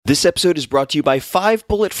This episode is brought to you by 5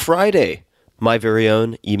 Bullet Friday, my very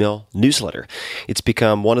own email newsletter. It's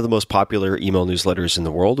become one of the most popular email newsletters in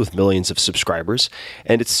the world with millions of subscribers,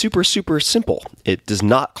 and it's super, super simple. It does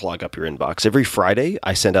not clog up your inbox. Every Friday,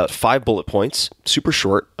 I send out 5 bullet points, super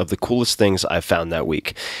short, of the coolest things I've found that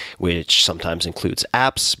week, which sometimes includes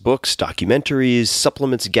apps, books, documentaries,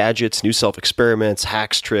 supplements, gadgets, new self-experiments,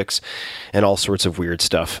 hacks, tricks, and all sorts of weird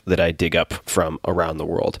stuff that I dig up from around the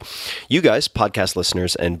world. You guys, podcast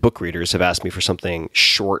listeners and book readers, have asked me for something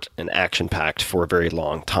short and action-packed for a very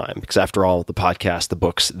long time, because after all, the podcast, the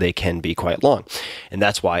books, they can be quite long. And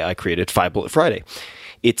that's why I created 5 Bullet Friday.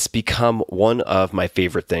 It's become one of my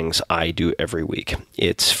favorite things I do every week.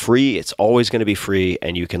 It's free. It's always going to be free.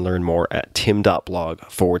 And you can learn more at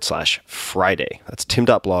tim.blog/Friday. That's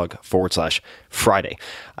tim.blog/Friday.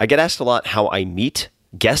 I get asked a lot how I meet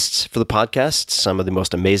guests for the podcast, some of the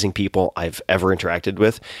most amazing people I've ever interacted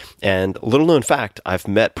with. And little known fact, I've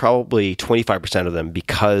met probably 25% of them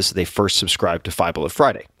because they first subscribed to 5 Bullet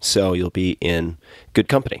Friday. So you'll be in good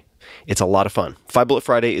company. It's a lot of fun. 5 Bullet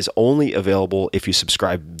Friday is only available if you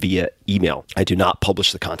subscribe via email. I do not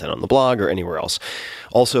publish the content on the blog or anywhere else.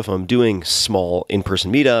 Also, if I'm doing small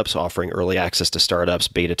in-person meetups, offering early access to startups,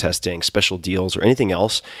 beta testing, special deals, or anything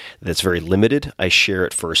else that's very limited, I share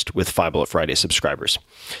it first with 5 Bullet Friday subscribers.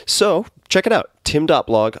 So check it out,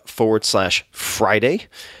 tim.blog/Friday.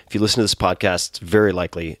 If you listen to this podcast, it's very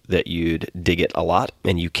likely that you'd dig it a lot,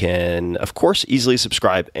 and you can, of course, easily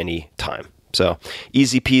subscribe anytime. So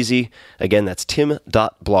easy peasy. Again, that's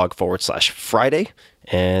tim.blog/Friday.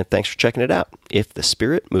 And thanks for checking it out, if the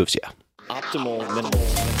spirit moves you. Optimal minimal.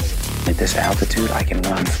 At this altitude, I can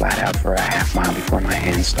run flat out for a half mile before my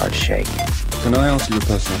hands start shaking. Can I answer your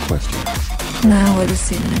personal question? Now would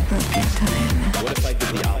seem an appropriate time. What if I did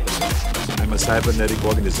the opposite? I'm a cybernetic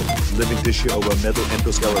organism, living tissue over metal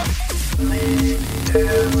endoskeleton.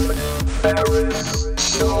 Ferriss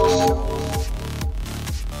Show.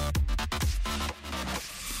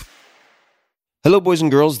 Hello, boys and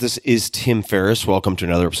girls. This is Tim Ferriss. Welcome to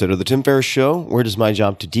another episode of The Tim Ferriss Show, where it is my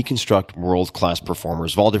job to deconstruct world-class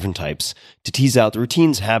performers of all different types, to tease out the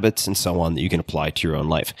routines, habits, and so on that you can apply to your own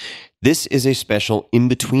life. This is a special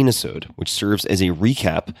in-between episode, which serves as a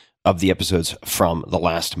recap of the episodes from the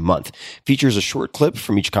last month. Features a short clip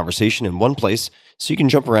from each conversation in one place, so you can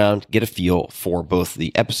jump around, get a feel for both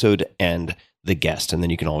the episode and the guest, and then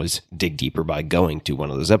you can always dig deeper by going to one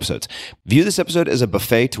of those episodes. View this episode as a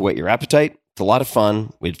buffet to whet your appetite. It's a lot of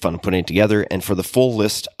fun. We had fun putting it together. And for the full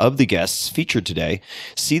list of the guests featured today,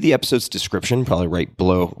 see the episode's description, probably right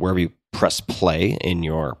below wherever you press play in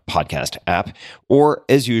your podcast app. Or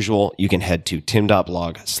as usual, you can head to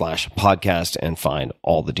tim.blog/podcast and find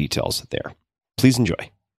all the details there. Please enjoy.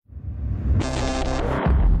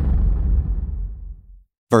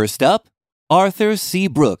 First up, Arthur C.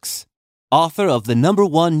 Brooks, author of the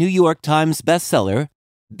 #1 New York Times bestseller,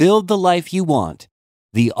 Build the Life You Want: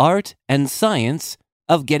 The Art and Science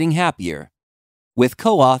of Getting Happier, with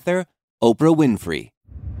co-author Oprah Winfrey.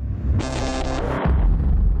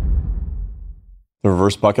 The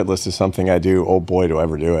reverse bucket list is something I do. Oh boy, do I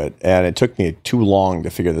ever do it. And it took me too long to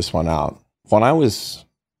figure this one out. When I was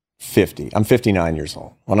 50, I'm 59 years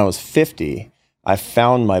old. When I was 50, I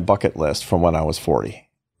found my bucket list from when I was 40.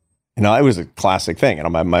 You know, it was a classic thing.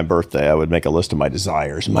 And on my birthday, I would make a list of my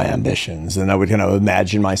desires, my ambitions, and I would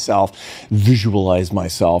imagine myself, visualize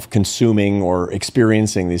myself consuming or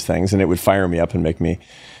experiencing these things, and it would fire me up and make me,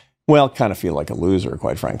 well, kind of feel like a loser,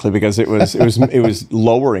 quite frankly, because it was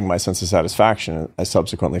lowering my sense of satisfaction. I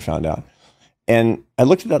subsequently found out, and I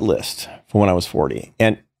looked at that list from when I was 40,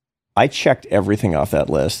 and I checked everything off that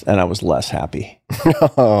list, and I was less happy.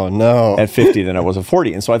 Oh, no. At 50 than I was at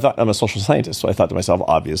 40. And so I thought, I'm a social scientist, so I thought to myself,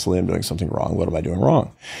 obviously, I'm doing something wrong. What am I doing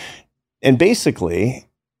wrong? And basically,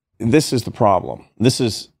 this is the problem. This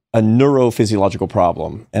is a neurophysiological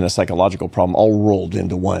problem and a psychological problem all rolled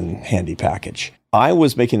into one handy package. I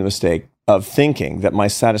was making the mistake of thinking that my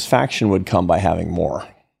satisfaction would come by having more.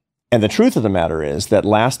 And the truth of the matter is that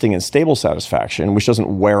lasting and stable satisfaction, which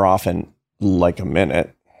doesn't wear off in like a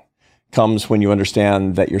minute, comes when you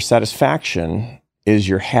understand that your satisfaction is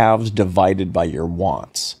your haves divided by your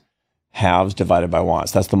wants. Haves divided by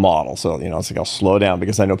wants. That's the model. So, it's like I'll slow down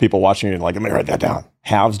because I know people watching you like, let me write that down.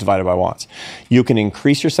 Haves divided by wants. You can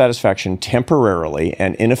increase your satisfaction temporarily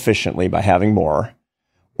and inefficiently by having more,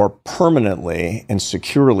 or permanently and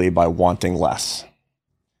securely by wanting less.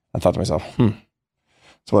 I thought to myself, so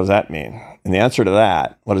what does that mean? And the answer to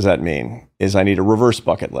that, what does that mean, is I need a reverse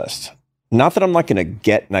bucket list. Not that I'm not going to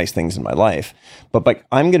get nice things in my life, but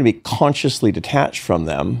I'm going to be consciously detached from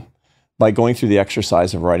them by going through the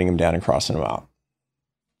exercise of writing them down and crossing them out.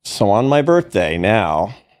 So on my birthday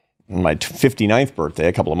now, on my 59th birthday,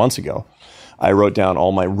 a couple of months ago, I wrote down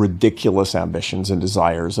all my ridiculous ambitions and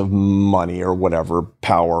desires of money or whatever,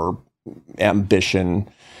 power, ambition,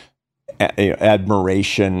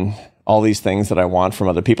 admiration, all these things that I want from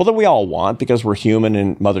other people that we all want because we're human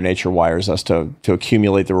and Mother Nature wires us to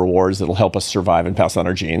accumulate the rewards that'll help us survive and pass on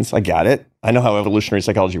our genes. I got it. I know how evolutionary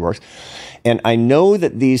psychology works. And I know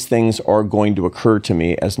that these things are going to occur to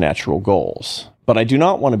me as natural goals, but I do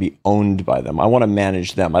not want to be owned by them. I want to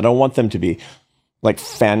manage them. I don't want them to be like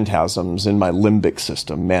phantasms in my limbic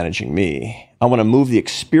system managing me. I want to move the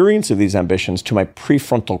experience of these ambitions to my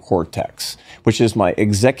prefrontal cortex, which is my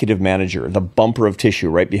executive manager, the bumper of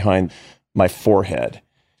tissue right behind my forehead.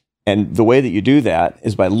 And the way that you do that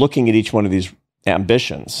is by looking at each one of these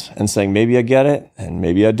ambitions and saying, maybe I get it and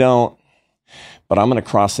maybe I don't, but I'm going to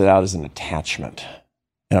cross it out as an attachment.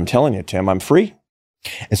 And I'm telling you, Tim, I'm free.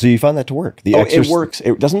 And so you find that to work. It works.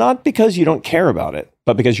 It does not because you don't care about it,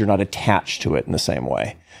 but because you're not attached to it in the same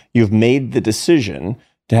way. You've made the decision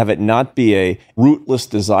to have it not be a rootless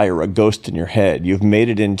desire, a ghost in your head. You've made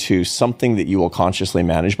it into something that you will consciously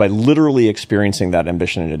manage by literally experiencing that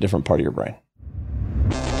ambition in a different part of your brain.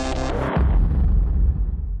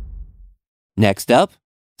 Next up,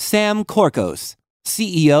 Sam Korkos,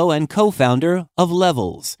 CEO and co-founder of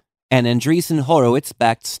Levels, an Andreessen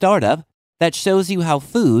Horowitz-backed startup that shows you how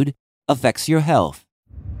food affects your health.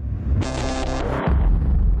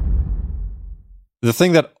 The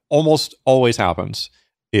thing that almost always happens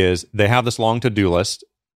is they have this long to-do list,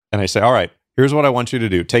 and I say, all right, here's what I want you to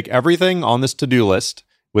do. Take everything on this to-do list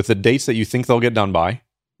with the dates that you think they'll get done by,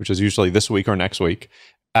 which is usually this week or next week,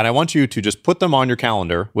 and I want you to just put them on your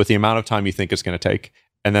calendar with the amount of time you think it's going to take,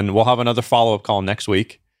 and then we'll have another follow-up call next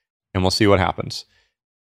week, and we'll see what happens.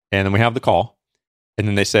 And then we have the call, and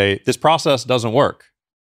then they say, this process doesn't work.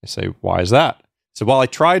 I say, why is that? So, well, I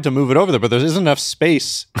tried to move it over there, but there isn't enough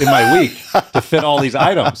space in my week to fit all these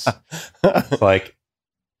items. It's like,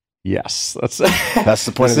 yes, that's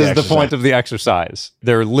the point. This is the point of the exercise.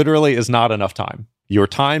 There literally is not enough time. Your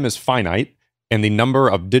time is finite, and the number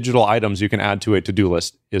of digital items you can add to a to-do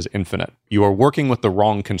list is infinite. You are working with the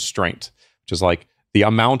wrong constraint, which is like the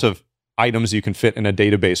amount of items you can fit in a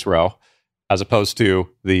database row, as opposed to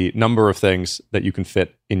the number of things that you can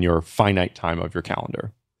fit in your finite time of your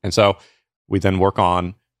calendar. And so we then work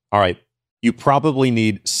on, all right, you probably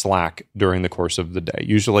need Slack during the course of the day.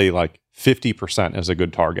 Usually like 50% is a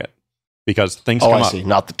good target because things come up. Oh, I see.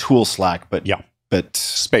 Not the tool Slack, but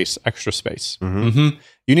space, extra space. Mm-hmm.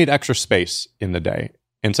 You need extra space in the day.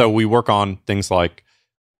 And so we work on things like,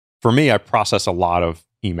 for me, I process a lot of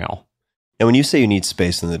email. And when you say you need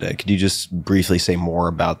space in the day, could you just briefly say more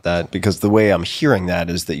about that? Because the way I'm hearing that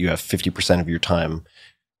is that you have 50% of your time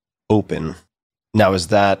open. Now, is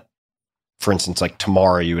that, for instance, like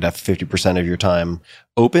tomorrow you would have 50% of your time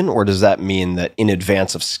open? Or does that mean that in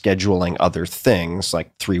advance of scheduling other things,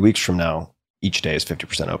 like 3 weeks from now, each day is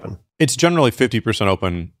 50% open? It's generally 50%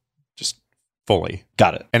 open just fully.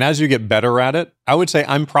 Got it. And as you get better at it, I would say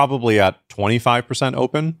I'm probably at 25%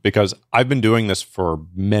 open because I've been doing this for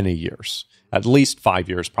many years, at least 5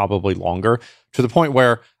 years, probably longer, to the point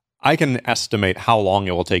where I can estimate how long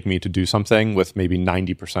it will take me to do something with maybe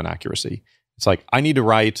 90% accuracy. It's like, I need to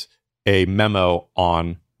write a memo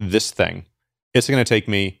on this thing. It's going to take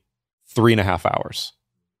me 3.5 hours.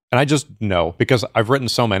 And I just know, because I've written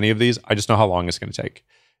so many of these, I just know how long it's going to take.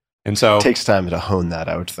 And so it takes time to hone that,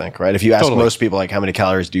 I would think, right? If you ask most people, like, how many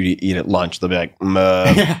calories do you eat at lunch? They'll be like,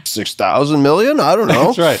 6,000 million? I don't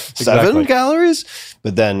know. That's right. 7 calories?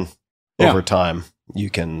 But then over time,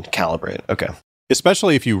 you can calibrate. Okay.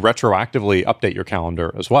 Especially if you retroactively update your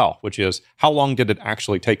calendar as well, which is, how long did it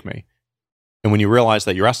actually take me? And when you realize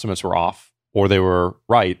that your estimates were off or they were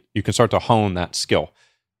right, you can start to hone that skill.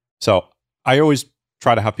 So I always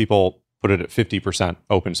try to have people put it at 50%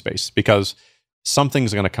 open space because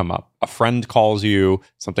something's going to come up. A friend calls you,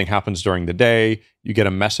 something happens during the day, you get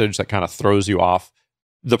a message that kind of throws you off.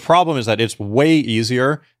 The problem is that it's way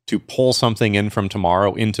easier to pull something in from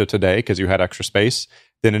tomorrow into today because you had extra space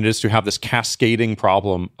than it is to have this cascading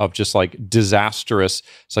problem of just like disastrous.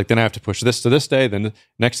 It's like, then I have to push this to this day. Then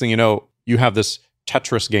next thing you know, you have this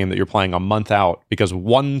Tetris game that you're playing a month out because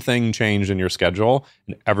one thing changed in your schedule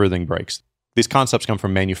and everything breaks. These concepts come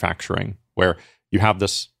from manufacturing where you have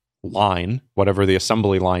this line, whatever the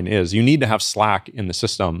assembly line is. You need to have slack in the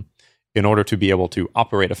system in order to be able to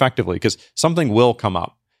operate effectively because something will come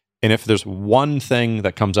up. And if there's one thing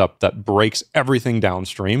that comes up that breaks everything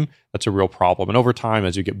downstream, that's a real problem. And over time,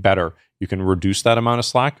 as you get better, you can reduce that amount of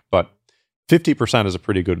slack. But 50% is a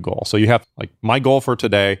pretty good goal. So you have, like, my goal for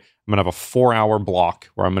today, I'm going to have a 4-hour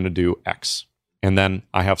block where I'm going to do X. And then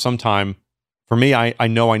I have some time For me, I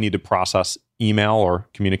know I need to process email or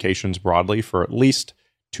communications broadly for at least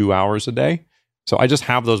 2 hours a day. So I just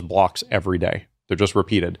have those blocks every day. They're just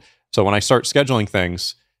repeated. So when I start scheduling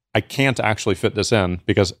things, I can't actually fit this in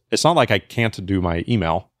because it's not like I can't do my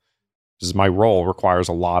email, because my role requires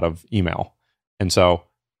a lot of email. And so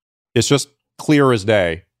it's just clear as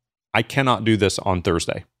day. I cannot do this on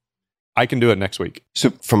Thursday. I can do it next week.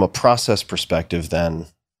 So from a process perspective, then,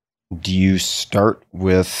 do you start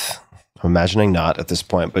with, I'm imagining not at this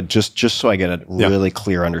point, but just so I get a really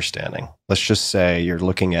clear understanding. Let's just say you're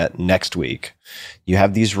looking at next week. You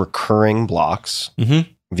have these recurring blocks of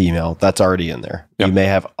email. That's already in there. Yep. You may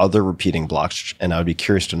have other repeating blocks, and I would be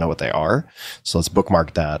curious to know what they are. So let's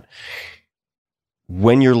bookmark that.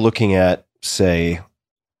 When you're looking at, say,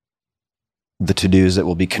 the to-dos that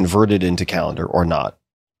will be converted into calendar or not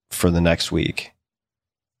for the next week,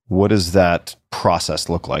 what does that process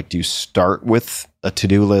look like? Do you start with a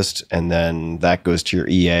to-do list and then that goes to your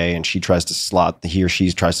EA and he or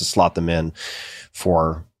she tries to slot them in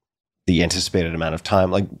for the anticipated amount of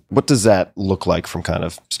time? Like, what does that look like from kind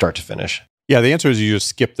of start to finish? Yeah, the answer is you just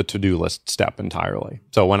skip the to-do list step entirely.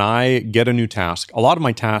 So when I get a new task, a lot of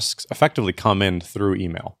my tasks effectively come in through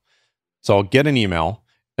email. So I'll get an email.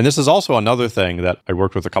 And this is also another thing that I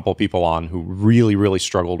worked with a couple of people on who really, really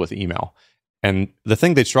struggled with email. And the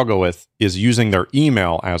thing they struggle with is using their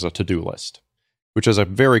email as a to-do list, which is a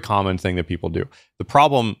very common thing that people do. The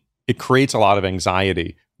problem, it creates a lot of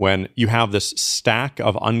anxiety when you have this stack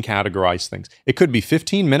of uncategorized things. It could be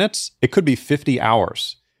 15 minutes. It could be 50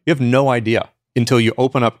 hours. You have no idea until you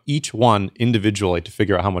open up each one individually to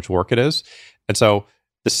figure out how much work it is. And so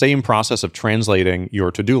the same process of translating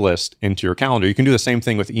your to-do list into your calendar, you can do the same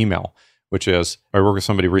thing with email, which is, I worked with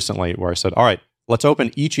somebody recently where I said, all right, let's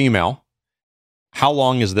open each email. How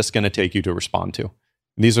long is this going to take you to respond to? And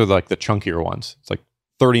these are like the chunkier ones. It's like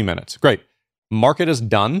 30 minutes. Great. Mark it as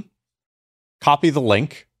done. Copy the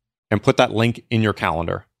link and put that link in your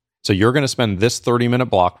calendar. So you're going to spend this 30-minute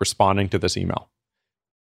block responding to this email.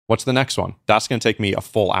 What's the next one? That's going to take me a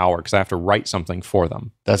full hour because I have to write something for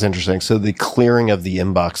them. That's interesting. So the clearing of the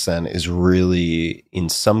inbox then is really, in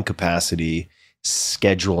some capacity,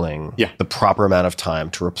 scheduling the proper amount of time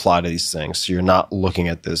to reply to these things. So you're not looking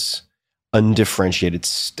at this undifferentiated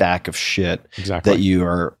stack of shit that you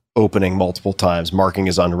are opening multiple times, marking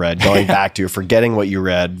as unread, going back to, forgetting what you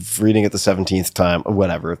read, reading it the 17th time, or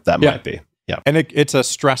whatever that might be. Yeah. And it's a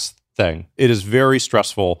stress thing. It is very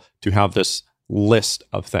stressful to have this list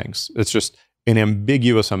of things. It's just an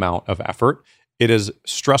ambiguous amount of effort. It is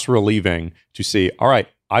stress relieving to see, all right,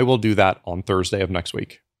 I will do that on Thursday of next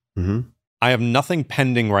week. Mm-hmm. I have nothing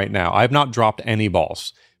pending right now. I have not dropped any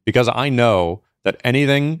balls because I know that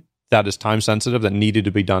anything that is time sensitive that needed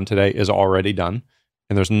to be done today is already done.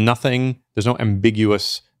 And there's no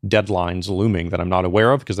ambiguous deadlines looming that I'm not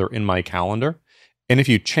aware of because they're in my calendar. And if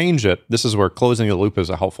you change it, this is where closing the loop is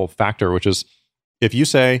a helpful factor, which is if you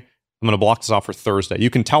say, I'm going to block this off for Thursday, you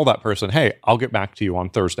can tell that person, hey, I'll get back to you on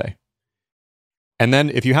Thursday. And then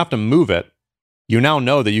if you have to move it, you now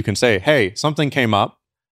know that you can say, hey, something came up,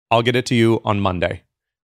 I'll get it to you on Monday.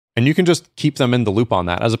 And you can just keep them in the loop on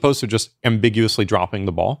that as opposed to just ambiguously dropping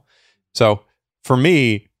the ball. So for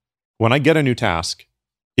me, when I get a new task,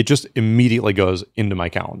 it just immediately goes into my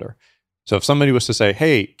calendar. So if somebody was to say,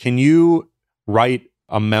 hey, can you write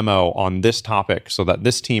a memo on this topic so that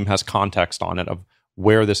this team has context on it of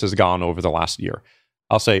where this has gone over the last year?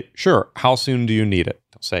 I'll say, sure. How soon do you need it?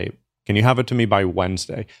 They'll say, can you have it to me by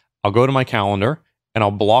Wednesday? I'll go to my calendar and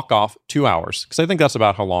I'll block off 2 hours because I think that's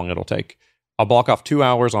about how long it'll take. I'll block off 2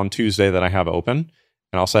 hours on Tuesday that I have open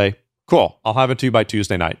and I'll say, cool, I'll have it to you by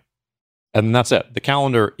Tuesday night. And that's it. The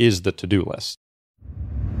calendar is the to-do list.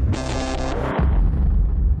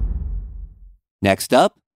 Next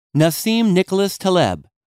up, Nassim Nicholas Taleb,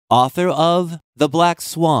 author of The Black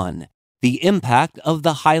Swan, The Impact of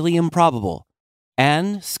the Highly Improbable,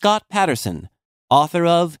 and Scott Patterson, author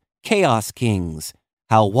of Chaos Kings,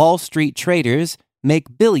 How Wall Street Traders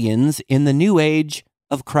Make Billions in the New Age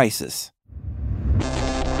of Crisis.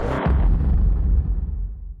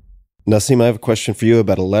 Nassim, I have a question for you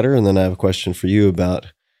about a letter, and then I have a question for you about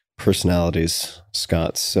personalities,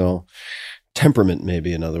 Scott. So temperament may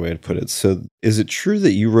be another way to put it. So is it true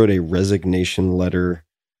that you wrote a resignation letter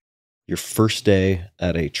your first day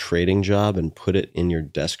at a trading job and put it in your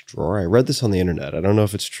desk drawer? I read this on the internet. I don't know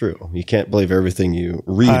if it's true. You can't believe everything you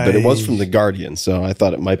read, but it was from The Guardian, so I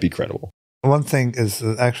thought it might be credible. One thing is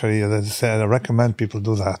actually, as I said, I recommend people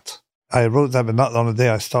do that. I wrote that, but not on the day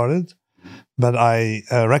I started. But I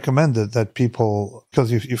recommended that people,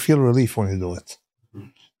 because you feel relief when you do it.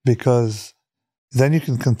 Because then you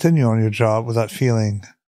can continue on your job without feeling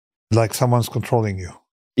like someone's controlling you.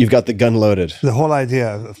 You've got the gun loaded. The whole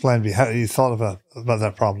idea of Plan B, you thought about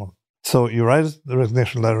that problem. So you write the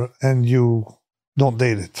resignation letter and you don't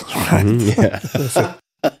date it. Right? Yeah.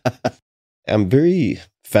 I'm very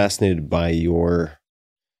fascinated by your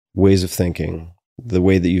ways of thinking, the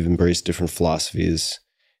way that you've embraced different philosophies.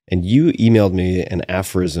 And you emailed me an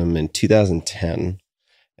aphorism in 2010.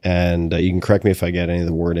 And you can correct me if I get any of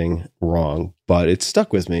the wording wrong, but it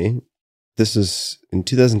stuck with me. This is in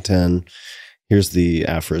 2010. Here's the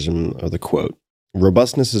aphorism or the quote.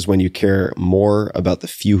 Robustness is when you care more about the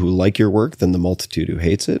few who like your work than the multitude who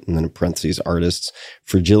hates it. And then in parentheses, artists.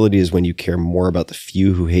 Fragility is when you care more about the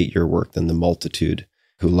few who hate your work than the multitude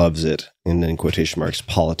who loves it. And then in quotation marks,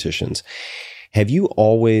 politicians. Have you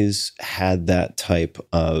always had that type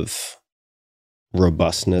of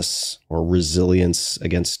robustness or resilience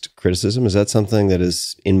against criticism? Is that something that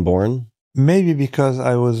is inborn? Maybe because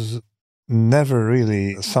I was never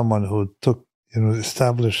really someone who took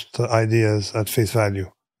established ideas at face value.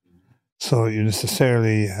 So you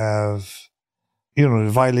necessarily have,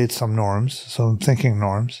 violate some norms, some thinking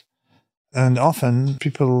norms. And often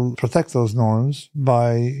people protect those norms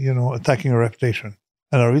by, attacking your reputation.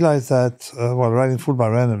 And I realized that while writing Fooled by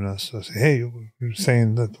Randomness, I say, hey, you're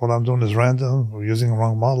saying that what I'm doing is random, we're using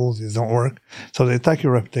wrong models, these don't work. So they attack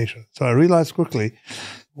your reputation. So I realized quickly,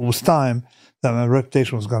 with time, that my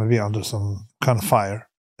reputation was going to be under some kind of fire.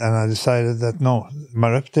 And I decided that no, my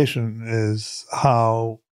reputation is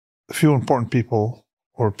how a few important people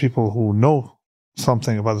or people who know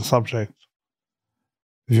something about the subject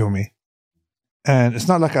view me. And it's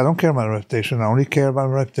not like I don't care about my reputation. I only care about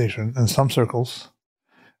my reputation in some circles.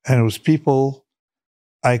 And it was people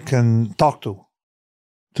I can talk to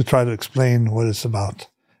try to explain what it's about.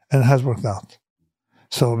 And it has worked out.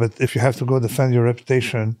 So, but if you have to go defend your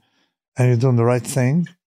reputation and you're doing the right thing,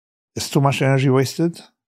 it's too much energy wasted.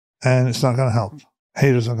 And it's not going to help.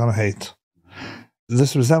 Haters are going to hate.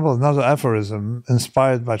 This resembles another aphorism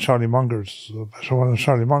inspired by Charlie Munger's. One of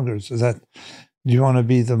Charlie Munger's is that you want to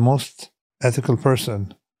be the most ethical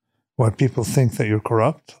person where people think that you're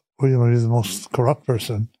corrupt, or you want to be the most corrupt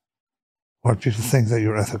person where people think that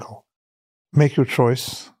you're ethical. Make your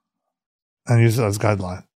choice and use it as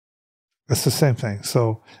guideline. It's the same thing.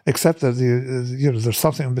 So, except that there's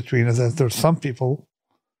something in between, is that there's some people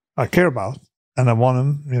I care about, and I want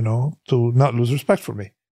them, to not lose respect for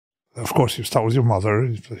me. Of course, you start with your mother,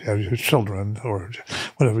 you have your children, or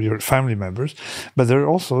whatever, your family members. But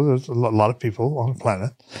there's a lot of people on the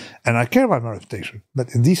planet, and I care about my reputation.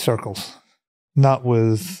 But in these circles, not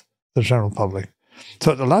with the general public.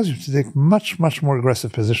 So it allows you to take much, much more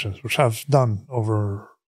aggressive positions, which I've done over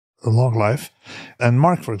a long life. And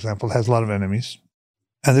Mark, for example, has a lot of enemies,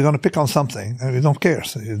 and they're going to pick on something, and you don't care.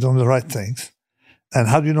 So you're doing the right things. And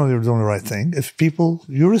how do you know you're doing the right thing? If people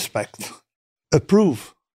you respect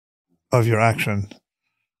approve of your action,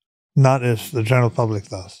 not if the general public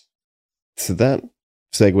does. So that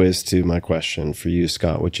segues to my question for you,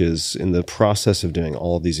 Scott, which is, in the process of doing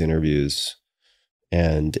all of these interviews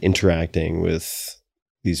and interacting with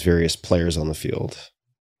these various players on the field,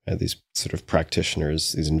 these sort of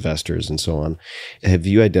practitioners, these investors and so on, have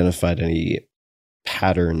you identified any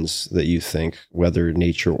patterns that you think, whether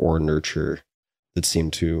nature or nurture, that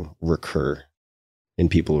seem to recur in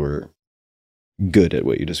people who are good at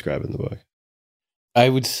what you describe in the book? I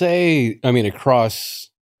would say, across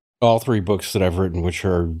all three books that I've written, which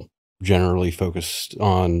are generally focused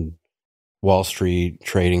on Wall Street,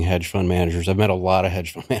 trading, hedge fund managers, I've met a lot of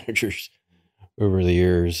hedge fund managers over the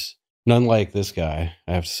years. None like this guy,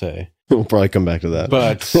 I have to say. We'll probably come back to that.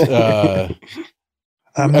 But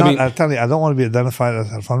I'm telling you, I don't want to be identified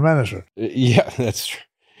as a fund manager. Yeah, that's true.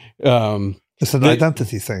 It's an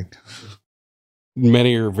identity thing.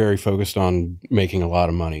 Many are very focused on making a lot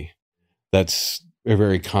of money. That's a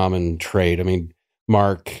very common trait.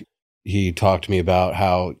 Mark, he talked to me about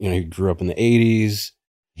how, he grew up in the 80s.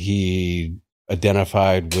 He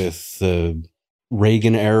identified with the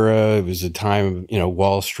Reagan era. It was a time,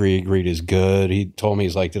 Wall Street, greed is good. He told me,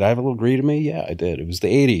 he's like, did I have a little greed in me? Yeah, I did. It was the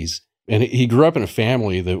 80s. And he grew up in a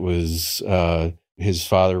family that was, his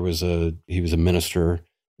father was a minister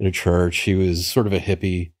in a church. He was sort of a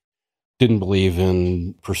hippie, didn't believe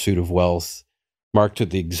in pursuit of wealth. Mark took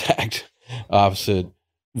the exact opposite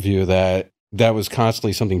view of that. That was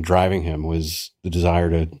constantly something driving him, was the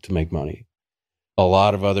desire to make money. A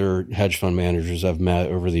lot of other hedge fund managers I've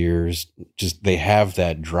met over the years, just they have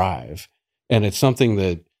that drive. And it's something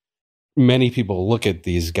that many people look at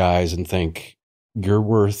these guys and think, you're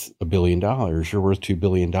worth $1 billion, you're worth $2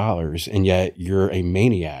 billion, and yet you're a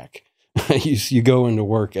maniac. You go into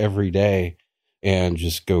work every day and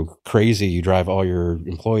just go crazy. You drive all your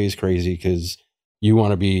employees crazy because you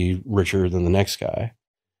want to be richer than the next guy.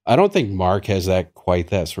 I don't think Mark has quite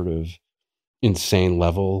that sort of insane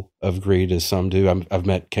level of greed as some do. I've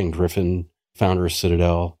met Ken Griffin, founder of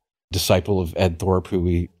Citadel, disciple of Ed Thorpe, who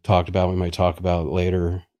we might talk about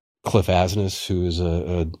later. Cliff Asness, who is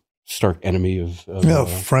a stark enemy of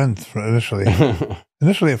friend initially.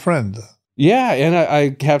 Initially a friend. Yeah, and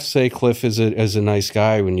I have to say, Cliff is a nice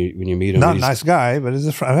guy when you meet him. Not a nice guy, but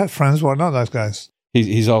I've had friends who are not nice guys.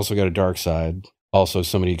 He's also got a dark side. Also,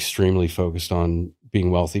 somebody extremely focused on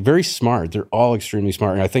being wealthy. Very smart. They're all extremely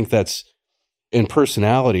smart, and I think that's in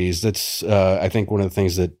personalities. That's I think one of the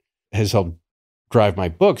things that has helped drive my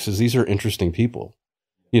books is these are interesting people.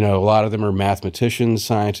 A lot of them are mathematicians,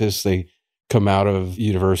 scientists. They come out of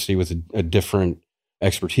university with a different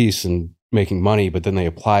expertise in making money, but then they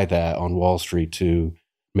apply that on Wall Street to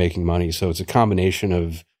making money. So it's a combination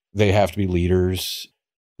of they have to be leaders.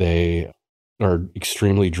 They are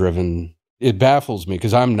extremely driven. It baffles me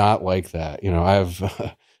because I'm not like that. I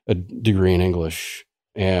have a degree in English,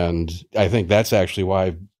 and I think that's actually why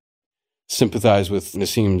I sympathize with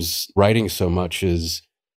Nassim's writing so much is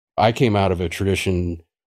I came out of a tradition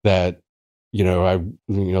that, I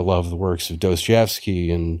love the works of Dostoevsky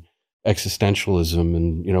and existentialism.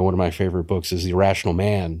 And, one of my favorite books is The Irrational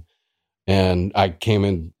Man. And I came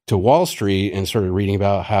into Wall Street and started reading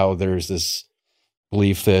about how there's this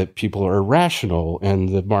belief that people are irrational and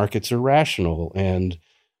the markets are rational and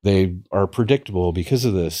they are predictable because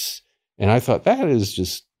of this. And I thought that is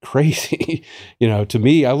just crazy. To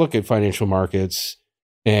me, I look at financial markets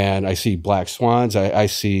and I see black swans. I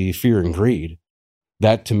see fear and greed.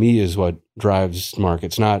 That to me is what drives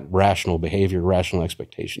markets, not rational behavior, rational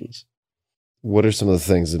expectations. What are some of the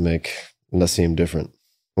things that make Nassim different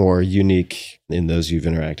or unique in those you've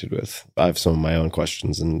interacted with? I have some of my own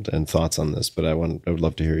questions and thoughts on this, but I would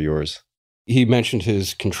love to hear yours. He mentioned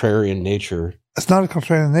his contrarian nature. It's not a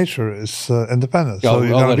contrarian nature; it's independence. I'll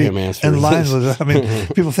you let him answer. In line with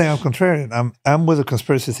it. People think I'm contrarian. I'm with the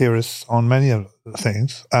conspiracy theorists on many of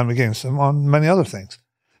things. I'm against them on many other things.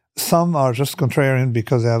 Some are just contrarian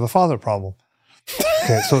because they have a father problem.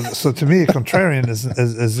 Okay, so to me, contrarian is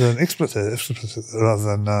an expletive rather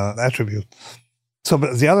than an attribute. So,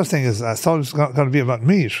 but the other thing is, I thought it was going to be about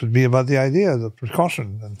me. It should be about the idea, the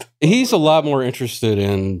precaution. He's a lot more interested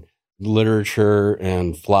in literature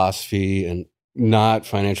and philosophy and not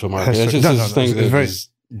financial markets. That's just his thing that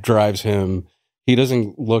drives him. He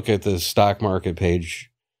doesn't look at the stock market page,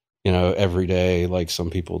 every day like some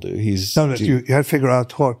people do. You have to figure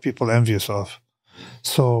out who are people envious of.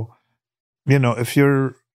 So, if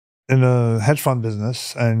you're in a hedge fund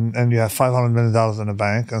business and you have $500 million in a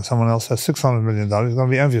bank and someone else has $600 million, you're going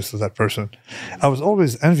to be envious of that person. I was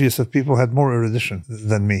always envious of people who had more erudition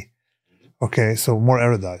than me. Okay, so more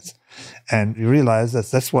erudite. And you realize that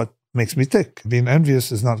that's what makes me tick. Being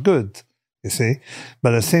envious is not good, you see.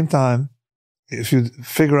 But at the same time, if you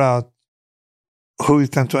figure out who you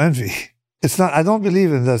tend to envy, it's not, I don't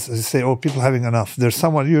believe in this, say, people having enough. There's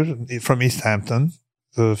someone here from East Hampton,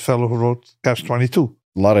 the fellow who wrote Catch-22.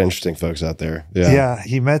 A lot of interesting folks out there. Yeah,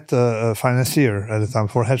 he met a financier at the time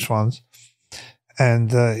for hedge funds. And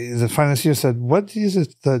the financier said, what is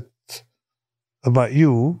it that about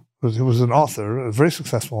you, because he was an author, a very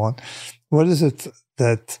successful one, what is it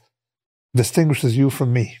that distinguishes you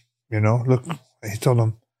from me? Look, he told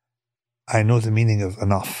him, I know the meaning of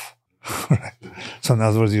enough. So in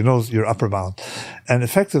other words, your upper bound. And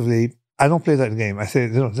effectively, I don't play that game. I say,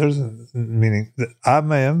 there's a meaning. I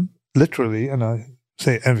am literally, and I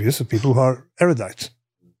say envious of people who are erudite.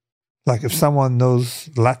 Like if someone knows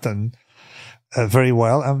Latin very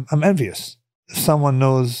well, I'm envious. If someone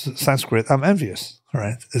knows Sanskrit, I'm envious.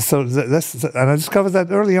 Right. So and I discovered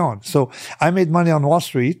that early on. So I made money on Wall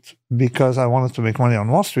Street because I wanted to make money on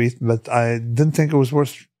Wall Street, but I didn't think it was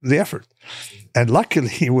worth the effort. And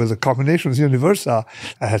luckily, with the combination with Universa,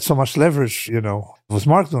 I had so much leverage, with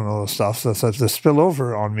Mark doing all this stuff, so the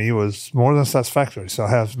spillover on me was more than satisfactory. So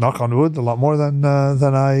I have, knock on wood, a lot more than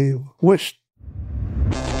I wished.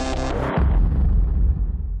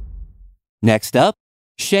 Next up,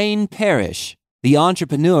 Shane Parrish, the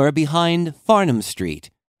entrepreneur behind Farnham Street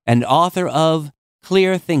and author of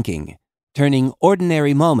Clear Thinking, Turning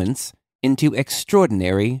Ordinary Moments into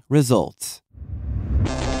Extraordinary Results.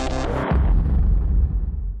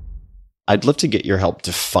 I'd love to get your help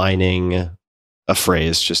defining a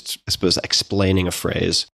phrase, just, I suppose, explaining a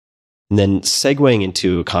phrase, and then segueing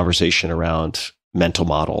into a conversation around mental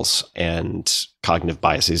models and cognitive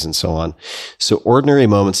biases and so on. So ordinary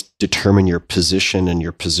moments determine your position and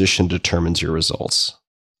your position determines your results.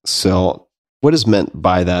 So what is meant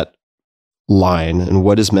by that line and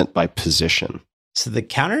what is meant by position? So the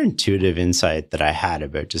counterintuitive insight that I had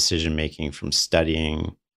about decision making from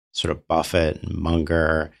studying sort of Buffett and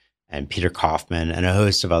Munger and Peter Kaufman and a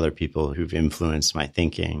host of other people who've influenced my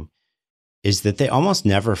thinking is that they almost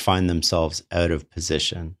never find themselves out of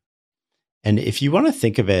position. And if you want to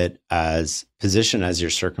think of it as position as your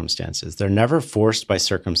circumstances, they're never forced by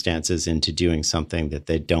circumstances into doing something that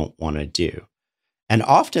they don't want to do. And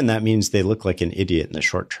often that means they look like an idiot in the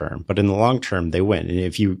short term, but in the long term, they win. And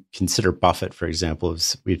if you consider Buffett, for example,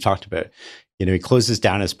 as we've talked about, he closes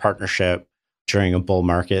down his partnership during a bull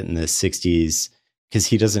market in the 60s because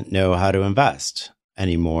he doesn't know how to invest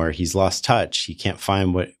anymore. He's lost touch. He can't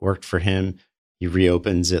find what worked for him. He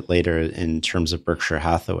reopens it later in terms of Berkshire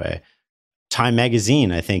Hathaway. Time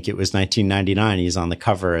magazine, I think it was 1999, he's on the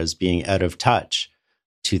cover as being out of touch.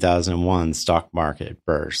 2001 stock market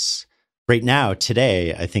bursts. Right now,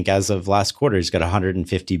 today, I think as of last quarter, he's got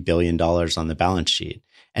 $150 billion on the balance sheet.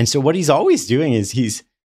 And so what he's always doing is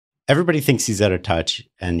everybody thinks he's out of touch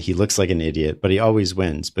and he looks like an idiot, but he always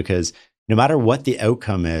wins because no matter what the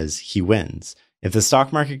outcome is, he wins. If the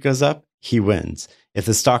stock market goes up, he wins. If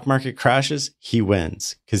the stock market crashes, he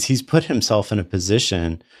wins because he's put himself in a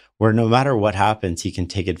position where no matter what happens, he can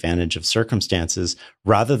take advantage of circumstances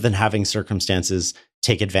rather than having circumstances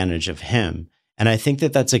take advantage of him. And I think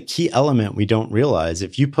that that's a key element we don't realize.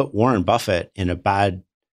 If you put Warren Buffett in a bad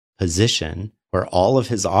position where all of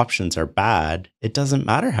his options are bad, it doesn't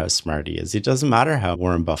matter how smart he is. It doesn't matter how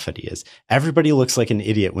Warren Buffett he is. Everybody looks like an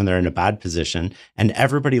idiot when they're in a bad position, and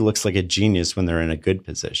everybody looks like a genius when they're in a good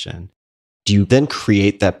position. Do you then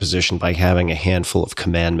create that position by having a handful of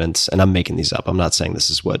commandments? And I'm making these up. I'm not saying this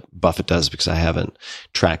is what Buffett does because I haven't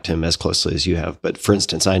tracked him as closely as you have. But for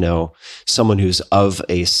instance, I know someone who's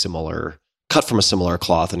cut from a similar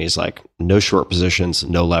cloth, and he's like, no short positions,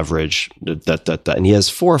 no leverage, and he has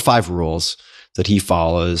 4 or 5 rules that he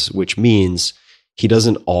follows, which means he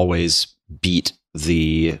doesn't always beat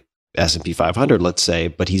the S&P 500, let's say,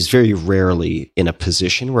 but he's very rarely in a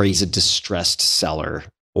position where he's a distressed seller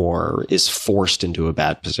or is forced into a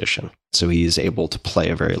bad position. So he is able to play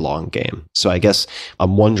a very long game. So I guess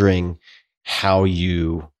I'm wondering how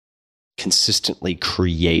you consistently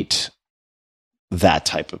create that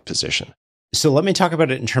type of position. So let me talk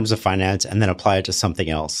about it in terms of finance and then apply it to something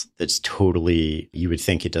else that's totally, you would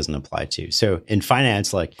think it doesn't apply to. So in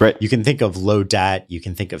finance, You can think of low debt, you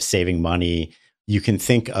can think of saving money, you can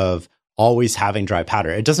think of always having dry powder.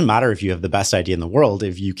 It doesn't matter if you have the best idea in the world.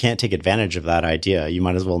 If you can't take advantage of that idea, you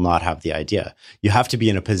might as well not have the idea. You have to be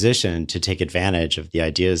in a position to take advantage of the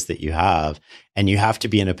ideas that you have. And you have to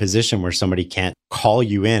be in a position where somebody can't call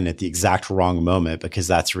you in at the exact wrong moment because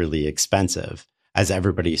that's really expensive, as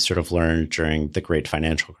everybody sort of learned during the great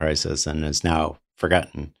financial crisis and is now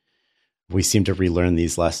forgotten. We seem to relearn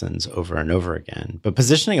these lessons over and over again. But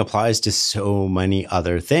positioning applies to so many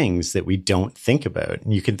other things that we don't think about.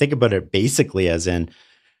 And you can think about it basically as in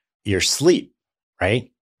your sleep, right?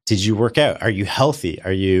 Did you work out? Are you healthy?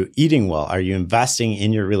 Are you eating well? Are you investing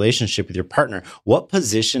in your relationship with your partner? What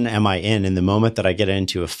position am I in the moment that I get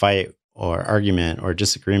into a fight or argument or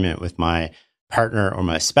disagreement with my partner or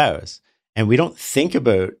my spouse? And we don't think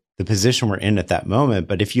about the position we're in at that moment.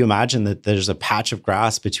 But if you imagine that there's a patch of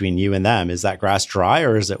grass between you and them, is that grass dry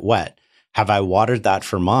or is it wet? Have I watered that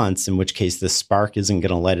for months, in which case the spark isn't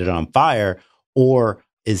going to light it on fire? Or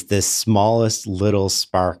is this smallest little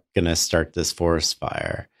spark going to start this forest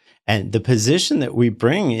fire? And the position that we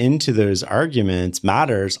bring into those arguments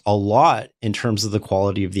matters a lot in terms of the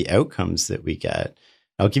quality of the outcomes that we get.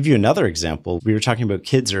 I'll give you another example. We were talking about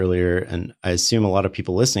kids earlier, and I assume a lot of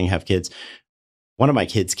people listening have kids. One of my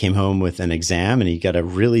kids came home with an exam and he got a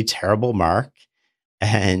really terrible mark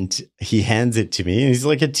and he hands it to me. And he's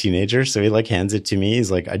like a teenager. So he hands it to me.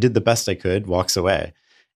 He's like, I did the best I could, walks away.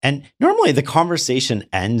 And normally the conversation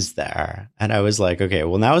ends there. And I was like, okay,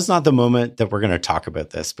 well, now is not the moment that we're going to talk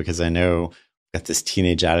about this because I know I've got this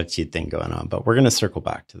teenage attitude thing going on, but we're going to circle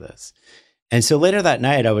back to this. And so later that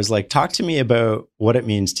night, I was like, talk to me about what it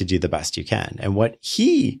means to do the best you can. And what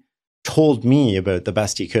he told me about the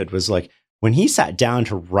best he could was like, when he sat down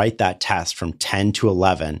to write that test from 10 to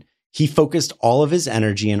 11, he focused all of his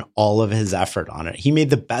energy and all of his effort on it. He made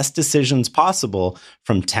the best decisions possible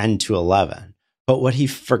from 10 to 11. But what he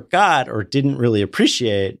forgot or didn't really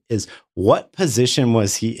appreciate is what position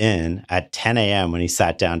was he in at 10 a.m. when he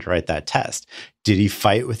sat down to write that test? Did he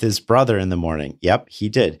fight with his brother in the morning? Yep, he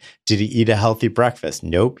did. Did he eat a healthy breakfast?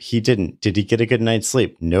 Nope, he didn't. Did he get a good night's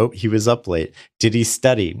sleep? Nope, he was up late. Did he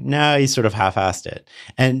study? No, he sort of half-assed it.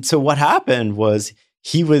 And so what happened was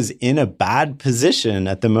he was in a bad position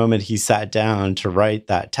at the moment he sat down to write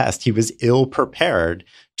that test. He was ill prepared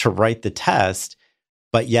to write the test.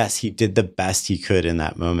 But yes, he did the best he could in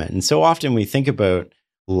that moment. And so often we think about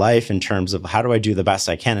life in terms of how do I do the best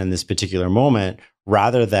I can in this particular moment,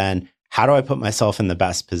 rather than how do I put myself in the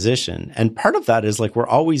best position? And part of that is like we're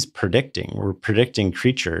always predicting. We're predicting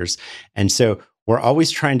creatures. And so we're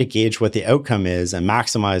always trying to gauge what the outcome is and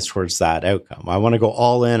maximize towards that outcome. I want to go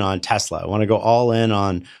all in on Tesla. I want to go all in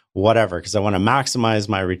on whatever because I want to maximize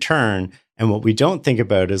my return. And what we don't think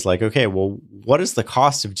about is like, okay, well, what is the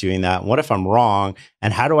cost of doing that? What if I'm wrong?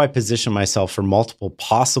 And how do I position myself for multiple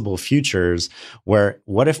possible futures where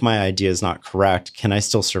what if my idea is not correct? Can I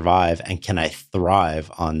still survive? And can I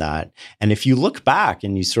thrive on that? And if you look back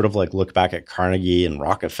and you sort of like look back at Carnegie and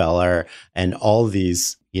Rockefeller and all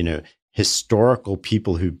these, historical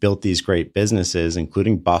people who built these great businesses,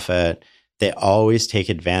 including Buffett, they always take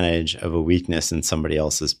advantage of a weakness in somebody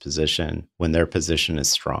else's position when their position is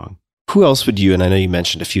strong. Who else would you, and I know you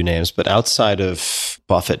mentioned a few names, but outside of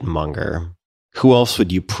Buffett and Munger, who else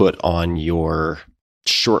would you put on your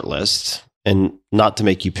short list? And not to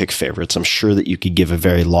make you pick favorites, I'm sure that you could give a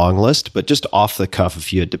very long list, but just off the cuff,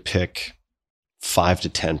 if you had to pick 5 to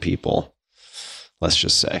 10 people, let's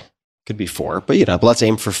just say. Could be 4, but let's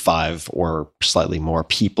aim for 5 or slightly more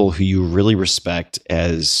people who you really respect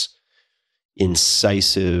as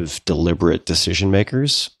incisive, deliberate decision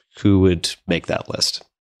makers. Who would make that list?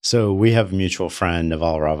 So we have a mutual friend,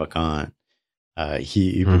 Naval Ravikant.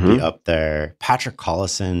 He would be up there. Patrick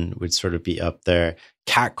Collison would sort of be up there.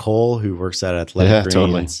 Kat Cole, who works at Athletic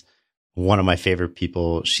Greens, one of my favorite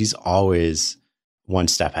people. She's always one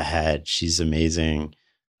step ahead. She's amazing.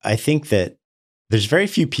 I think that there's very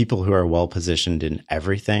few people who are well positioned in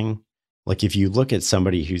everything. Like if you look at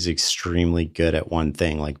somebody who's extremely good at one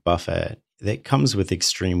thing, like Buffett, that comes with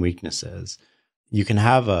extreme weaknesses. You can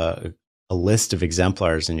have a list of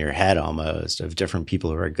exemplars in your head almost of different people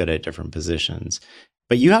who are good at different positions,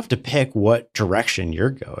 but you have to pick what direction you're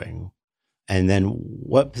going. And then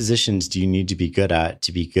what positions do you need to be good at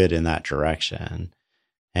to be good in that direction?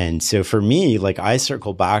 And so for me, like I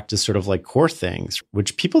circle back to sort of like core things,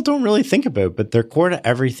 which people don't really think about, but they're core to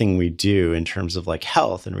everything we do in terms of like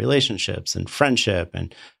health and relationships and friendship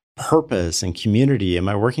and purpose and community. Am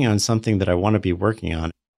I working on something that I want to be working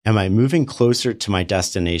on? Am I moving closer to my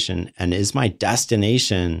destination? And is my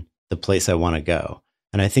destination the place I want to go?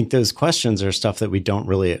 And I think those questions are stuff that we don't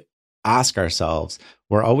really ask ourselves.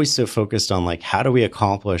 We're always so focused on like, how do we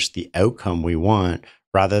accomplish the outcome we want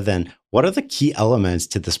rather than what are the key elements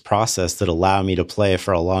to this process that allow me to play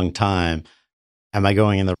for a long time? Am I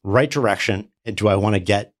going in the right direction? And do I want to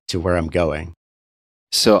get to where I'm going?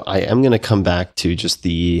 So I am going to come back to just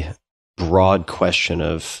the broad question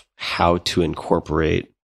of how to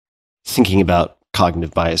incorporate thinking about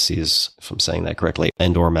cognitive biases, if I'm saying that correctly,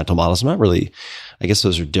 and or mental models. I'm not really, I guess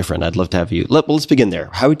those are different. I'd love to have you, let's begin there.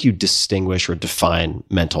 How would you distinguish or define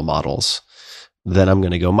mental models? Then I'm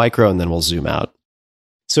going to go micro and then we'll zoom out.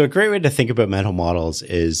 So a great way to think about mental models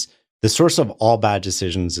is the source of all bad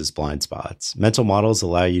decisions is blind spots. Mental models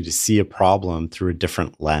allow you to see a problem through a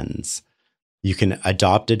different lens. You can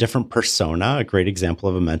adopt a different persona. A great example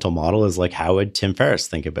of a mental model is like, how would Tim Ferriss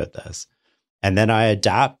think about this? And then I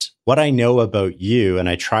adapt what I know about you and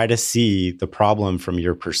I try to see the problem from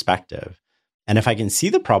your perspective. And if I can see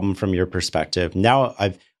the problem from your perspective, now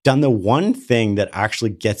I've done the one thing that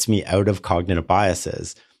actually gets me out of cognitive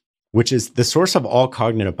biases, which is the source of all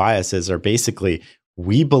cognitive biases are basically,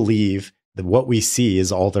 we believe that what we see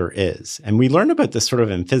is all there is. And we learn about this sort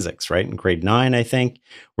of in physics, right? In grade 9, I think,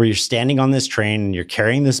 where you're standing on this train and you're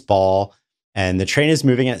carrying this ball and the train is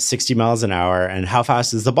moving at 60 miles an hour. And how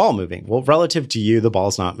fast is the ball moving? Well, relative to you, the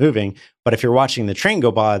ball's not moving. But if you're watching the train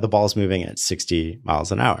go by, the ball's moving at 60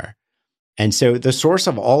 miles an hour. And so the source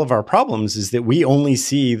of all of our problems is that we only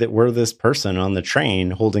see that we're this person on the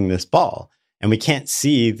train holding this ball. And we can't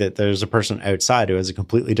see that there's a person outside who has a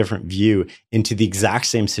completely different view into the exact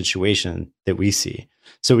same situation that we see.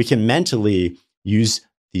 So we can mentally use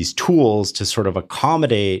these tools to sort of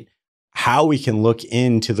accommodate how we can look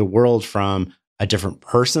into the world from a different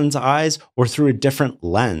person's eyes or through a different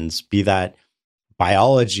lens, be that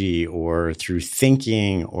biology or through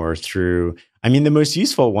thinking or through, the most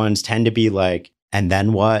useful ones tend to be like, and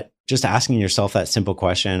then what? Just asking yourself that simple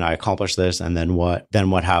question, I accomplished this, and then what? Then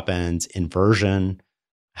what happens? Inversion.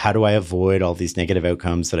 How do I avoid all these negative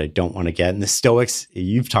outcomes that I don't want to get? And the Stoics,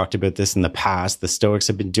 you've talked about this in the past. The Stoics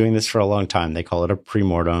have been doing this for a long time. They call it a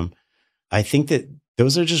premortem. I think that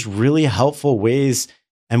those are just really helpful ways.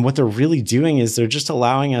 And what they're really doing is they're just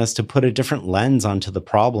allowing us to put a different lens onto the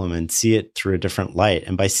problem and see it through a different light.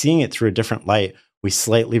 And by seeing it through a different light, we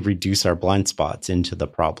slightly reduce our blind spots into the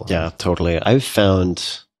problem. Yeah, totally. I've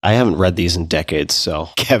found I haven't read these in decades, so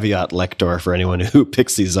caveat lector for anyone who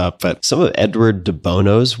picks these up. But some of Edward de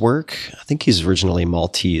Bono's work, I think he's originally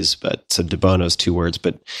Maltese, but so de Bono's 2 words,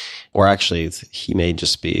 or actually he may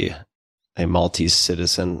just be a Maltese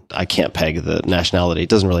citizen. I can't peg the nationality. It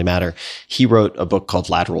doesn't really matter. He wrote a book called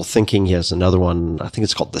Lateral Thinking. He has another one, I think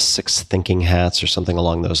it's called The 6 Thinking Hats or something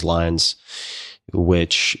along those lines,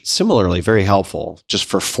 which similarly very helpful just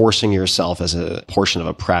for forcing yourself as a portion of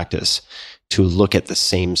a practice to look at the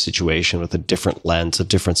same situation with a different lens, a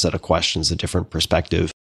different set of questions, a different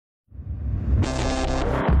perspective.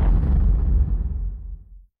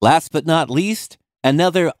 Last but not least,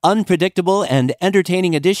 another unpredictable and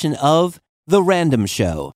entertaining edition of The Random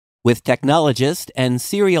Show with technologist and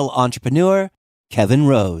serial entrepreneur Kevin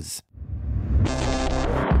Rose.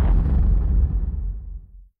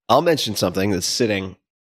 I'll mention something that's sitting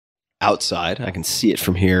outside. I can see it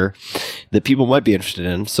from here that people might be interested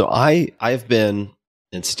in. So I've been,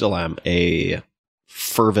 and still am, a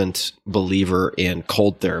fervent believer in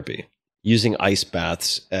cold therapy, using ice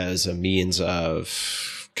baths as a means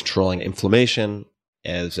of controlling inflammation,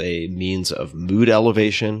 as a means of mood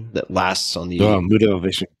elevation that lasts on the mood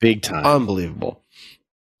elevation, big time. Unbelievable.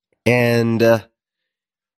 And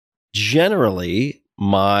generally,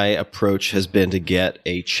 my approach has been to get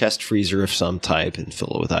a chest freezer of some type and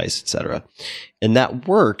fill it with ice, etc. And that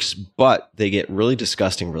works, but they get really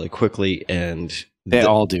disgusting really quickly. And they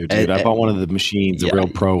all do, dude. I bought one of the machines, the real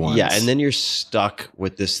pro ones. Yeah, and then you're stuck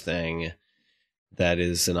with this thing that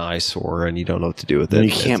is an eyesore and you don't know what to do with it. And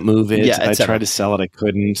you can't move it. Yeah, I tried to sell it. I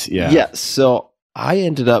couldn't. Yeah. Yeah. So I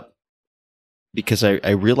ended up, because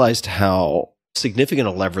I realized how significant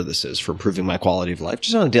a lever this is for improving my quality of life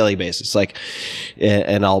just on a daily basis. Like,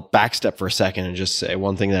 and I'll backstep for a second and just say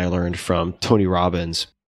one thing that I learned from Tony Robbins,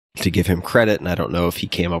 to give him credit, and I don't know if he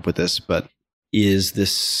came up with this, but is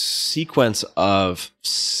this sequence of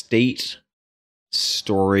state,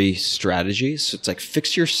 story, strategy. So it's like,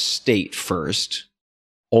 fix your state first.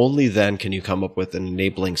 Only then can you come up with an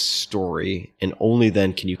enabling story, and only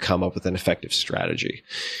then can you come up with an effective strategy.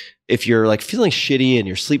 If you're like feeling shitty and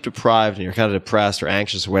you're sleep deprived and you're kind of depressed or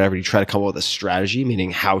anxious or whatever, you try to come up with a strategy,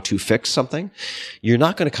 meaning how to fix something, you're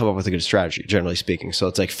not going to come up with a good strategy, generally speaking. So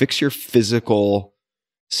it's like, fix your physical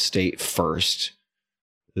state first.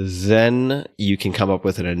 Then you can come up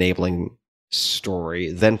with an enabling story,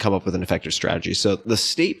 then come up with an effective strategy. So the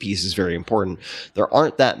state piece is very important. There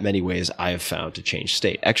aren't that many ways I have found to change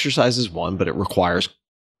state. Exercise is one, but it requires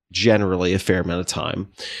generally a fair amount of time.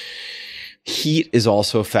 Heat is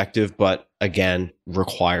also effective, but again,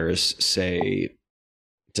 requires, say,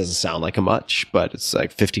 it doesn't sound like a much, but it's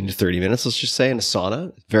like 15 to 30 minutes, let's just say, in a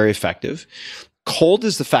sauna. Very effective. Cold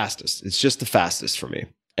is the fastest. It's just the fastest for me.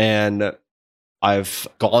 And I've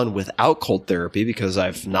gone without cold therapy because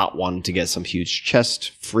I've not wanted to get some huge chest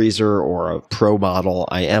freezer or a pro model.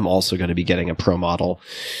 I am also going to be getting a pro model,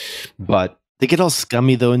 but they get all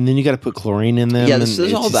scummy though, and then you got to put chlorine in them. Yeah,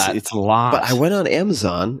 there's all that. It's a lot. But I went on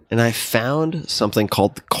Amazon and I found something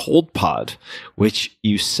called the Cold Pod, which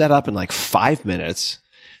you set up in like 5 minutes.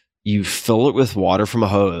 You fill it with water from a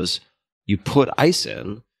hose. You put ice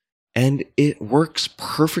in, and it works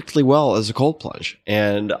perfectly well as a cold plunge.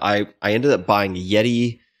 And I ended up buying a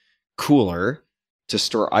Yeti cooler to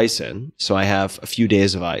store ice in, so I have a few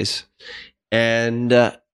days of ice.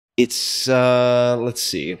 And it's, let's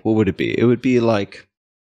see, what would it be? It would be like,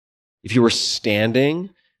 if you were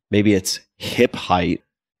standing, maybe it's hip height,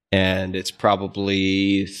 and it's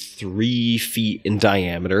probably 3 feet in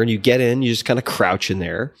diameter. And you get in, you just kind of crouch in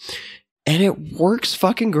there, and it works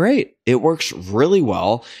fucking great. It works really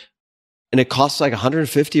well. And it costs like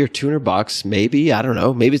 $150 or $200, maybe. I don't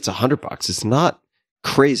know. Maybe it's $100. It's not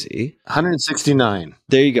crazy. $169.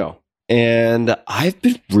 There you go. And I've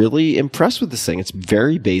been really impressed with this thing. It's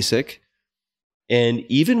very basic. And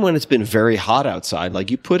even when it's been very hot outside,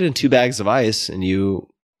 like you put in 2 bags of ice and you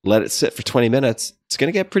let it sit for 20 minutes, it's going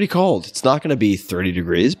to get pretty cold. It's not going to be 30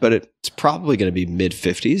 degrees, but it's probably going to be mid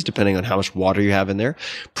 50s, depending on how much water you have in there.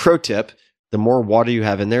 Pro tip, the more water you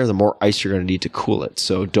have in there, the more ice you're going to need to cool it.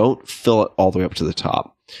 So don't fill it all the way up to the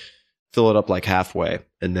top. Fill it up like halfway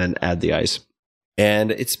and then add the ice.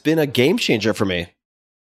 And it's been a game changer for me.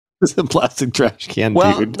 It's a plastic trash can,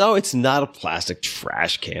 well, dude. No, it's not a plastic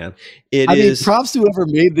trash can. I mean, props to whoever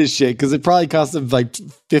made this shit, because it probably cost them like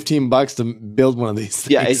 $15 to build one of these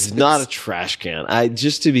things. Yeah, it's not a trash can.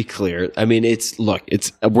 Just to be clear, I mean,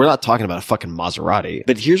 we're not talking about a fucking Maserati,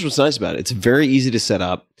 but here's what's nice about it. It's very easy to set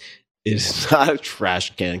up. It's not a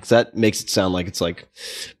trash can, because that makes it sound like it's like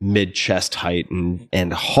mid chest height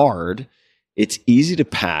and hard. It's easy to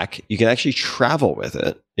pack. You can actually travel with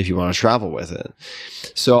it if you want to travel with it.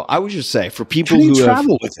 So I would just say for people How do you who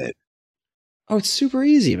travel with it? Oh, it's super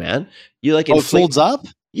easy, man. You like it folds up?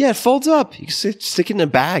 Yeah, it folds up. You can stick it in a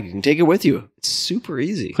bag. You can take it with you. It's super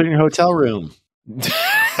easy. Put it in your hotel room.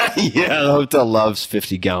 Yeah, the hotel loves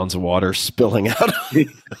 50 gallons of water spilling out.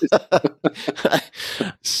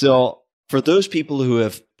 So for those people who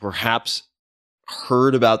have perhaps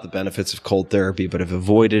heard about the benefits of cold therapy but have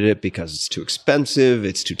avoided it because it's too expensive,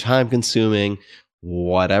 it's too time consuming,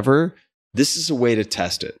 whatever, this is a way to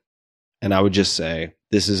test it. And I would just say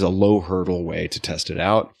this is a low hurdle way to test it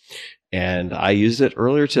out. And I used it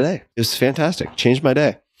earlier today. It was fantastic. Changed my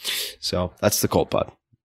day. So that's the cold pod.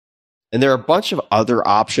 And there are a bunch of other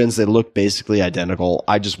options that look basically identical.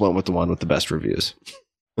 I just went with the one with the best reviews.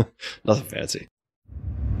 Nothing fancy.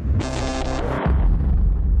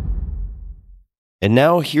 And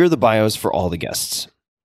now here are the bios for all the guests.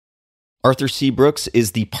 Arthur C. Brooks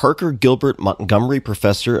is the Parker Gilbert Montgomery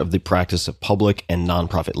Professor of the Practice of Public and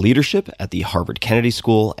Nonprofit Leadership at the Harvard Kennedy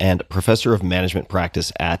School and Professor of Management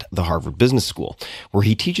Practice at the Harvard Business School, where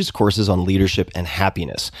he teaches courses on leadership and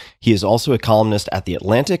happiness. He is also a columnist at The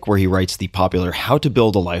Atlantic, where he writes the popular How to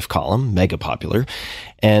Build a Life column, mega popular.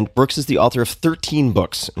 And Brooks is the author of 13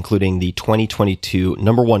 books, including the 2022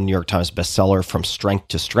 #1 New York Times bestseller, From Strength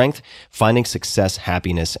to Strength, Finding Success,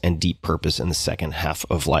 Happiness, and Deep Purpose in the Second Half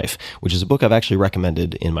of Life, which is a book I've actually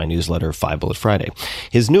recommended in my newsletter, 5 Bullet Friday.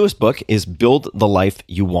 His newest book is Build the Life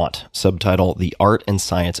You Want, subtitle The Art and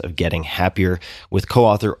Science of Getting Happier, with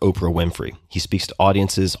co-author Oprah Winfrey. He speaks to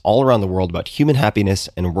audiences all around the world about human happiness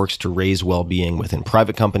and works to raise well-being within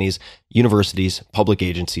private companies, universities, public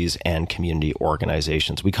agencies, and community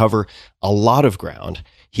organizations. We cover a lot of ground.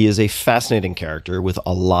 He is a fascinating character with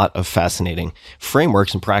a lot of fascinating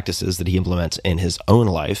frameworks and practices that he implements in his own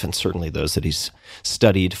life, and certainly those that he's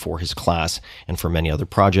studied for his class and for many other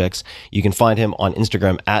projects. You can find him on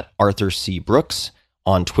Instagram at Arthur C. Brooks,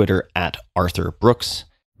 on Twitter at Arthur Brooks.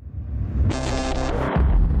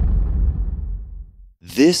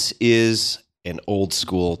 This is an old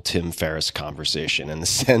school Tim Ferriss conversation in the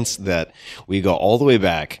sense that we go all the way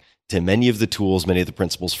back to many of the tools, many of the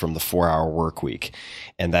principles from the 4-hour work week.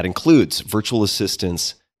 And that includes virtual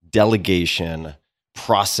assistants, delegation,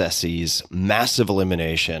 processes, massive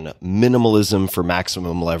elimination, minimalism for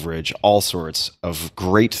maximum leverage, all sorts of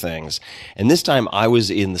great things. And this time I was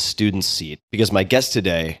in the student seat because my guest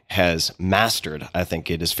today has mastered, I think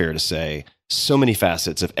it is fair to say, so many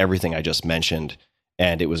facets of everything I just mentioned.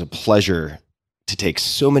 And it was a pleasure to take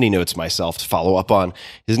so many notes myself to follow up on.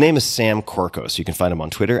 His name is Sam Corcos. You can find him on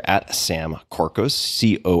Twitter at Sam Corcos,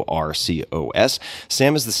 Corcos.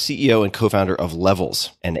 Sam is the CEO and co-founder of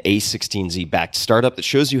Levels, an A16Z-backed startup that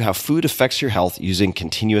shows you how food affects your health using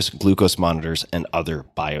continuous glucose monitors and other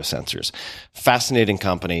biosensors. Fascinating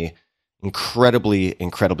company, incredibly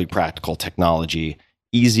practical technology,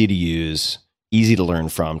 easy to use, easy to learn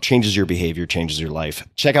from, changes your behavior, changes your life.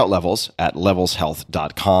 Check out Levels at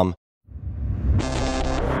levelshealth.com.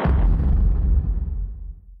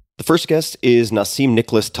 The first guest is Nassim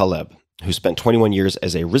Nicholas Taleb, who spent 21 years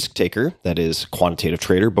as a risk taker, that is, quantitative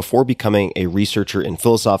trader, before becoming a researcher in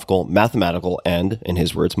philosophical, mathematical, and, in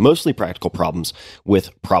his words, mostly practical problems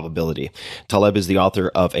with probability. Taleb is the author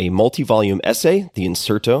of a multi-volume essay, The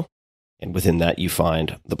Inserto, and within that you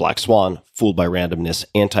find The Black Swan, Fooled by Randomness,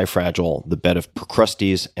 Anti-Fragile, The Bed of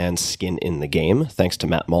Procrustes, and Skin in the Game. Thanks to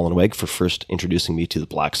Matt Mullenweg for first introducing me to The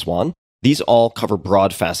Black Swan. These all cover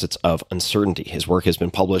broad facets of uncertainty. His work has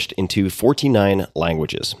been published into 49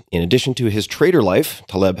 languages. In addition to his trader life,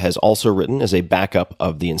 Taleb has also written, as a backup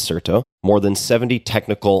of The Inserto, more than 70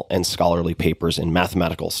 technical and scholarly papers in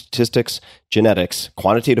mathematical statistics, genetics,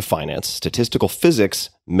 quantitative finance, statistical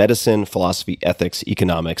physics, medicine, philosophy, ethics,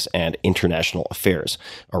 economics, and international affairs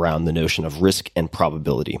around the notion of risk and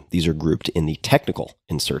probability. These are grouped in the technical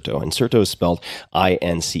Inserto. Inserto is spelled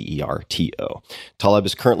I-N-C-E-R-T-O. Taleb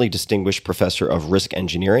is currently Distinguished Professor of Risk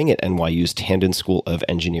Engineering at NYU's Tandon School of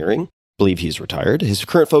Engineering. I believe he's retired. His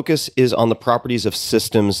current focus is on the properties of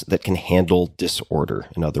systems that can handle disorder.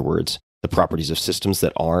 In other words, the properties of systems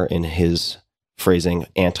that are, in his phrasing,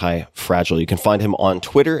 anti-fragile. You can find him on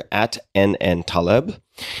Twitter at nntaleb,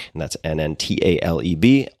 and that's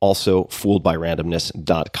N-N-T-A-L-E-B, also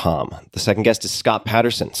fooledbyrandomness.com. The second guest is Scott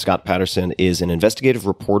Patterson. Scott Patterson is an investigative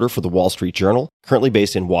reporter for the Wall Street Journal, currently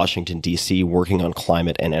based in Washington, D.C., working on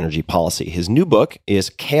climate and energy policy. His new book is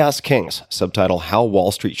Chaos Kings, subtitle How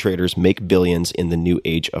Wall Street Traders Make Billions in the New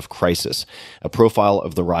Age of Crisis, a profile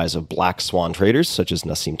of the rise of black swan traders such as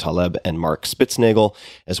Nassim Taleb and Mark Spitznagel,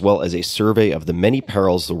 as well as a survey of the many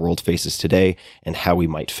perils the world faces today and how we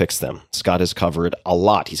might fix them. Scott has covered a lot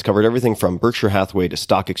lot. He's covered everything from Berkshire Hathaway to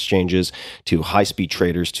stock exchanges to high-speed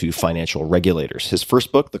traders to financial regulators. His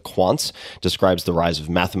first book, The Quants, describes the rise of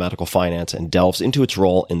mathematical finance and delves into its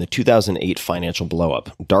role in the 2008 financial blow-up.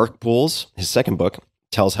 Dark Pools, his second book,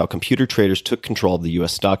 tells how computer traders took control of the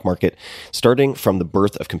U.S. stock market, starting from the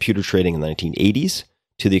birth of computer trading in the 1980s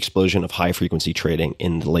to the explosion of high-frequency trading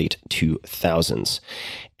in the late 2000s.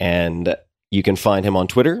 And you can find him on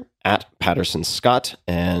Twitter at Patterson Scott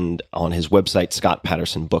and on his website,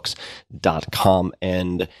 scottpattersonbooks.com.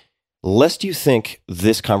 And lest you think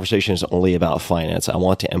this conversation is only about finance, I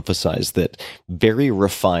want to emphasize that very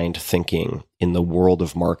refined thinking in the world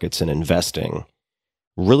of markets and investing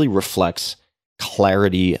really reflects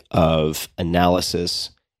clarity of analysis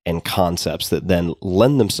and concepts that then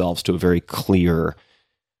lend themselves to a very clear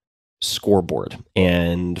scoreboard.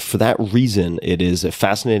 And for that reason, it is a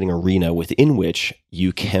fascinating arena within which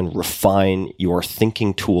you can refine your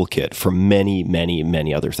thinking toolkit for many, many,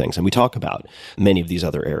 many other things. And we talk about many of these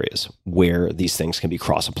other areas where these things can be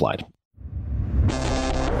cross-applied.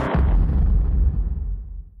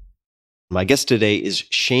 My guest today is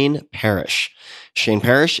Shane Ferriss. Shane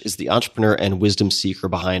Ferriss is the entrepreneur and wisdom seeker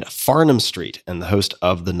behind Farnam Street and the host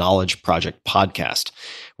of the Knowledge Project podcast,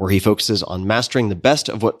 where he focuses on mastering the best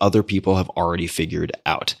of what other people have already figured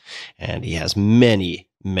out. And he has many,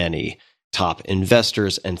 many top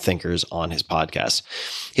investors and thinkers on his podcast.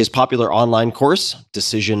 His popular online course,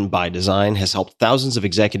 Decision by Design, has helped thousands of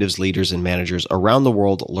executives, leaders, and managers around the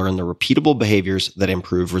world learn the repeatable behaviors that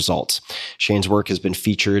improve results. Shane's work has been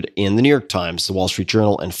featured in the New York Times, the Wall Street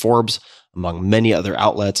Journal, and Forbes, among many other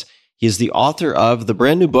outlets. He is the author of the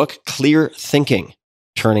brand new book, Clear Thinking: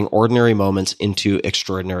 Turning Ordinary Moments into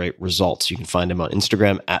Extraordinary Results. You can find him on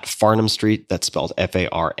Instagram at Farnam Street. That's spelled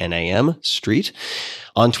Farnam Street.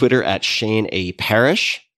 On Twitter at Shane A.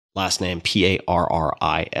 Ferriss, last name Parrish,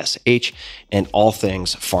 and all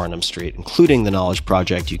things Farnam Street, including the Knowledge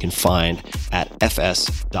Project, you can find at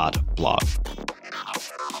fs.blog.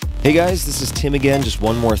 Hey guys, this is Tim again. Just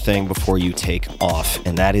one more thing before you take off,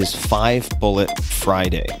 and that is 5 Bullet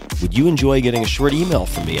Friday. Would you enjoy getting a short email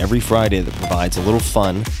from me every Friday that provides a little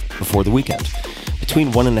fun before the weekend?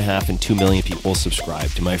 Between 1.5 and 2 million people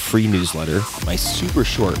subscribe to my free newsletter, my super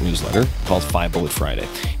short newsletter called 5 Bullet Friday.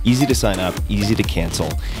 Easy to sign up, easy to cancel.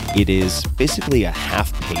 It is basically a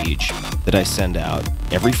half page that I send out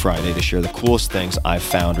every Friday to share the coolest things I've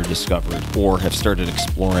found or discovered or have started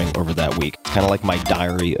exploring over that week. It's kind of like my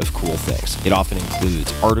diary of cool things. It often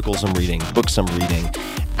includes articles I'm reading, books I'm reading,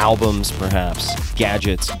 albums perhaps,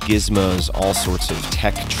 gadgets, gizmos, all sorts of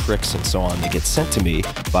tech tricks and so on that get sent to me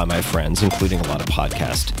by my friends, including a lot of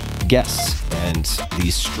podcast guests. And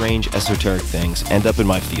these strange esoteric things end up in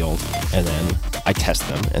my field, and then I test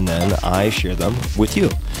them, and then I share them with you.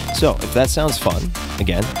 So if that sounds fun,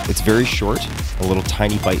 again, it's very short, a little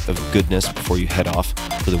tiny bite of goodness before you head off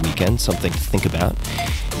for the weekend, something to think about.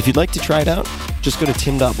 If you'd like to try it out, just go to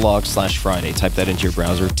tim.blog/Friday. Type that into your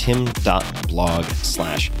browser,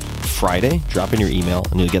 tim.blog/Friday. Drop in your email,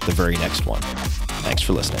 and you'll get the very next one. Thanks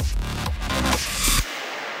for listening.